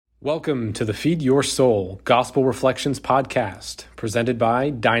Welcome to the Feed Your Soul Gospel Reflections podcast, presented by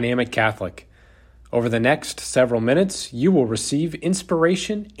Dynamic Catholic. Over the next several minutes, you will receive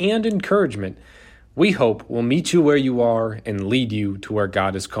inspiration and encouragement we hope will meet you where you are and lead you to where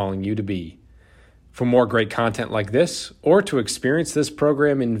God is calling you to be. For more great content like this, or to experience this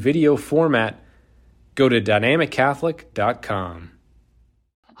program in video format, go to dynamiccatholic.com.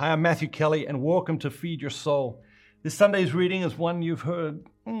 Hi, I'm Matthew Kelly, and welcome to Feed Your Soul. This Sunday's reading is one you've heard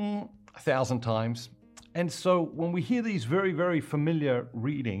 1,000 times. And so when we hear these very, very familiar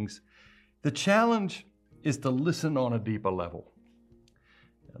readings, the challenge is to listen on a deeper level.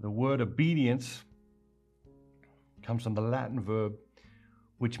 The word obedience comes from the Latin verb,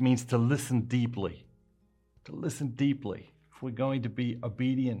 which means to listen deeply. To listen deeply. If we're going to be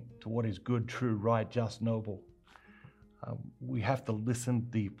obedient to what is good, true, right, just, noble, we have to listen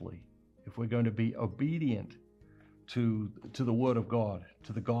deeply. If we're going to be obedient to the Word of God,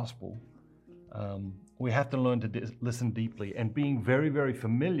 to the gospel, we have to learn to listen deeply. And being very, very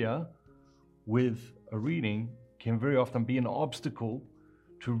familiar with a reading can very often be an obstacle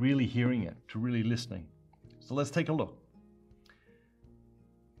to really hearing it, to really listening. So let's take a look.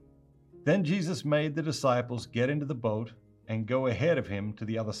 Then Jesus made the disciples get into the boat and go ahead of him to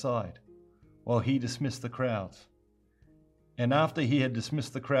the other side, while he dismissed the crowds. And after he had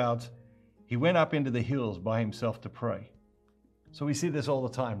dismissed the crowds, he went up into the hills by himself to pray. So we see this all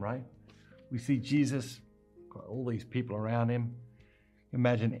the time, right? We see Jesus, got all these people around him.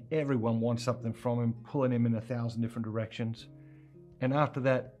 Imagine everyone wants something from him, pulling him in 1,000 different directions. And after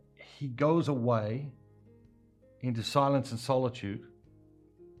that, he goes away into silence and solitude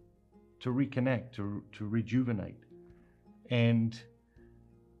to reconnect, to rejuvenate. And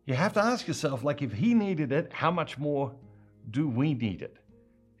you have to ask yourself, like, if he needed it, how much more do we need it?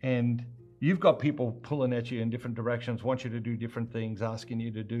 And you've got people pulling at you in different directions, want you to do different things, asking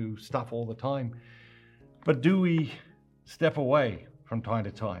you to do stuff all the time. But do we step away from time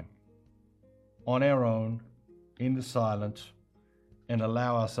to time on our own, in the silence, and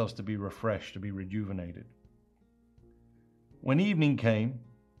allow ourselves to be refreshed, to be rejuvenated? When evening came,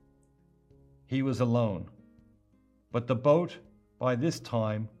 he was alone, but the boat by this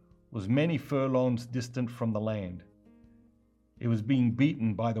time was many furlongs distant from the land. It was being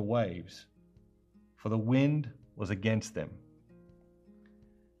beaten by the waves, for the wind was against them.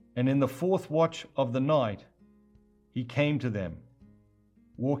 And in the fourth watch of the night, he came to them,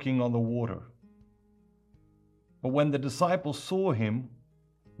 walking on the water. But when the disciples saw him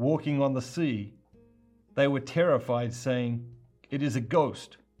walking on the sea, they were terrified, saying, "It is a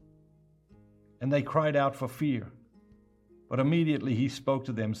ghost." And they cried out for fear. But immediately he spoke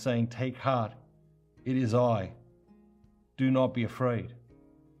to them, saying, "Take heart, it is I. Do not be afraid."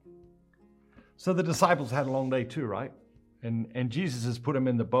 So the disciples had a long day too, right? And Jesus has put them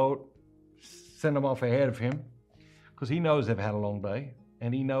in the boat, sent them off ahead of him, because he knows they've had a long day.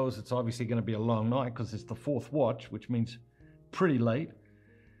 And he knows it's obviously going to be a long night because it's the fourth watch, which means pretty late.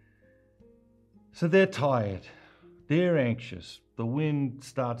 So they're tired. They're anxious. The wind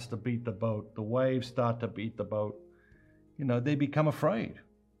starts to beat the boat. The waves start to beat the boat. You know, they become afraid.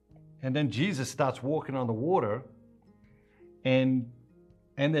 And then Jesus starts walking on the water, and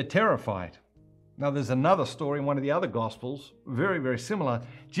they're terrified. Now, there's another story in one of the other Gospels, very, very similar.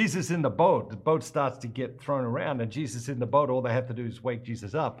 Jesus in the boat starts to get thrown around, and Jesus in the boat, all they have to do is wake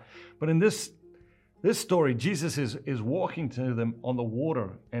Jesus up. But in this story, Jesus is walking to them on the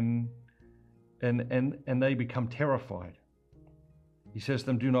water, and they become terrified. He says to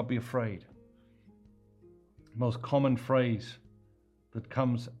them, "Do not be afraid." The most common phrase that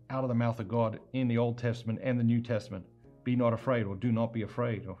comes out of the mouth of God in the Old Testament and the New Testament: be not afraid, or do not be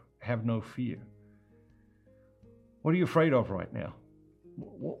afraid, or have no fear. What are you afraid of right now?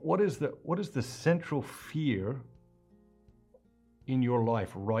 What is the central fear in your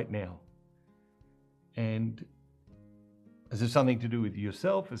life right now? And is it something to do with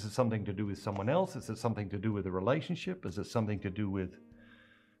yourself? Is it something to do with someone else? Is it something to do with a relationship? Is it something to do with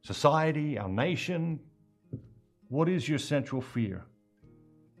society, our nation? What is your central fear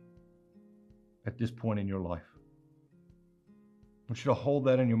at this point in your life? I want you to hold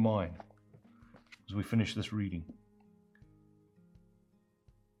that in your mind as we finish this reading.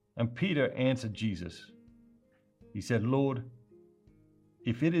 And Peter answered Jesus. He said, "Lord,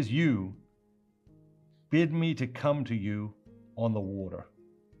 if it is you, bid me to come to you on the water."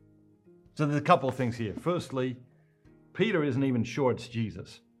 So there's a couple of things here. Firstly, Peter isn't even sure it's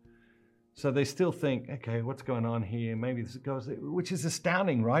Jesus. So they still think, okay, what's going on here? Maybe this goes, which is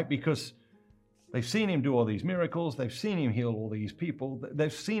astounding, right? Because they've seen him do all these miracles. They've seen him heal all these people.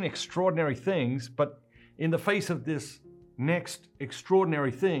 They've seen extraordinary things, but in the face of this next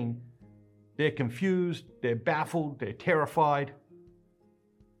extraordinary thing, they're confused, they're baffled, they're terrified.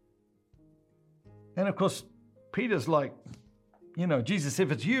 And of course, Peter's like, Jesus,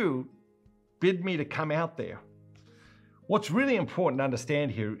 if it's you, bid me to come out there. What's really important to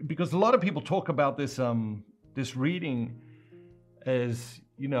understand here, because a lot of people talk about this reading as,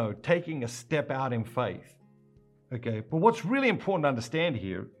 taking a step out in faith. Okay, but what's really important to understand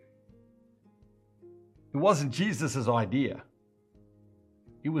here, it wasn't Jesus' idea.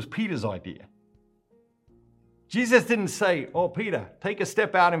 It was Peter's idea. Jesus didn't say, oh, Peter, take a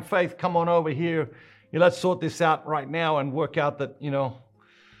step out in faith, come on over here. Let's sort this out right now and work out that,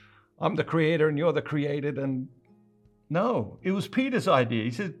 I'm the creator and you're the created. And no, it was Peter's idea.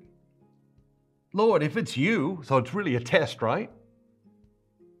 He said, Lord, if it's you, so it's really a test, right?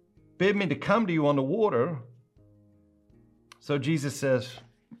 Bid me to come to you on the water. So Jesus says,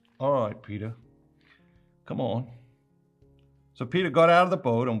 all right, Peter, come on. So Peter got out of the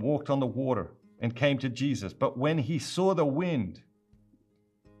boat and walked on the water and came to Jesus. But when he saw the wind,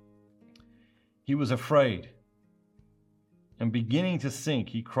 he was afraid. And beginning to sink,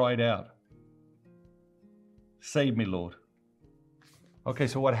 he cried out, save me, Lord. Okay,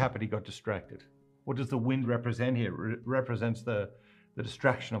 so what happened? He got distracted. What does the wind represent here? It represents the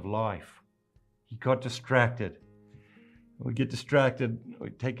distraction of life. He got distracted. We get distracted, we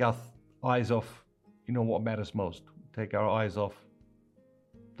take our eyes off, what matters most. Take our eyes off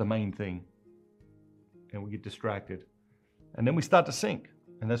the main thing. And we get distracted. And then we start to sink.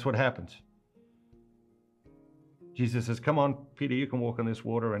 And that's what happens. Jesus says, come on, Peter, you can walk on this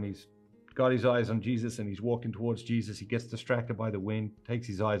water. And he's got his eyes on Jesus and he's walking towards Jesus. He gets distracted by the wind, takes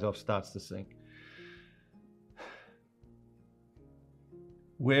his eyes off, starts to sink.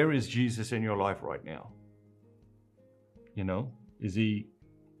 Where is Jesus in your life right now? Is he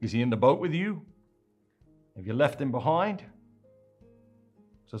in the boat with you? Have you left him behind?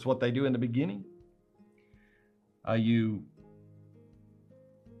 So that's what they do in the beginning. Are you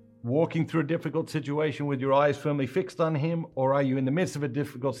walking through a difficult situation with your eyes firmly fixed on him? Or are you in the midst of a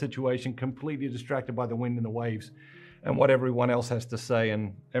difficult situation, completely distracted by the wind and the waves and what everyone else has to say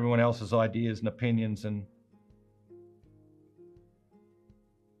and everyone else's ideas and opinions and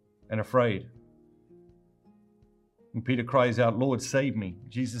afraid? And Peter cries out, Lord, save me.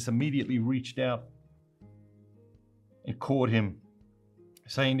 Jesus immediately reached out and caught him,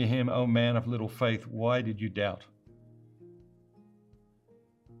 saying to him, O man of little faith, why did you doubt?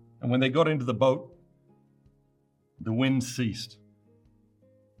 And when they got into the boat, the wind ceased.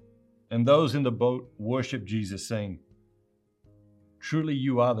 And those in the boat worshiped Jesus, saying, truly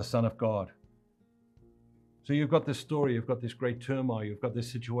you are the Son of God. So you've got this story, you've got this great turmoil, you've got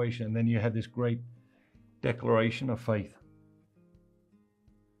this situation, and then you have this great declaration of faith.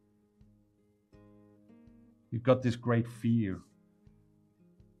 You've got this great fear.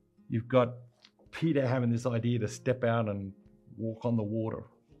 You've got Peter having this idea to step out and walk on the water.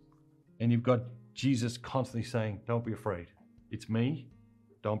 And you've got Jesus constantly saying, don't be afraid. It's me.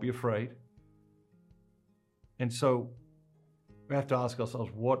 Don't be afraid. And so we have to ask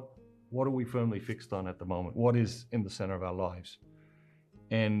ourselves, what are we firmly fixed on at the moment? What is in the center of our lives?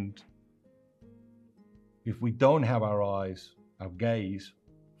 And if we don't have our eyes, our gaze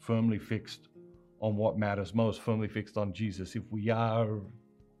firmly fixed on what matters most, firmly fixed on Jesus, if we are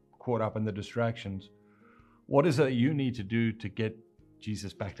caught up in the distractions, what is it you need to do to get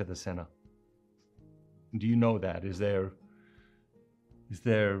Jesus back to the center? Do you know that? Is there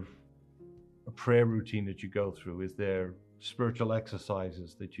a prayer routine that you go through? Is there spiritual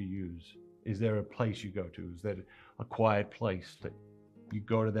exercises that you use? Is there a place you go to? Is there a quiet place that you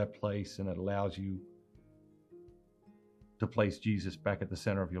go to that place and it allows you to place Jesus back at the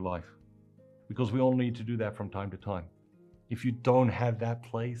center of your life? Because we all need to do that from time to time. If you don't have that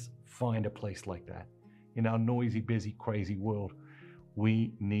place, find a place like that. In our noisy, busy, crazy world,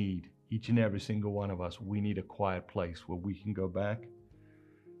 we need, each and every single one of us, we need a quiet place where we can go back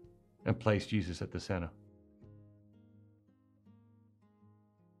and place Jesus at the center.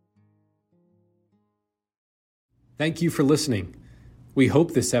 Thank you for listening. We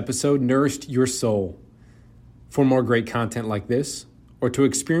hope this episode nourished your soul. For more great content like this, or to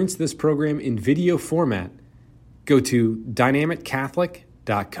experience this program in video format, go to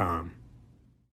dynamiccatholic.com.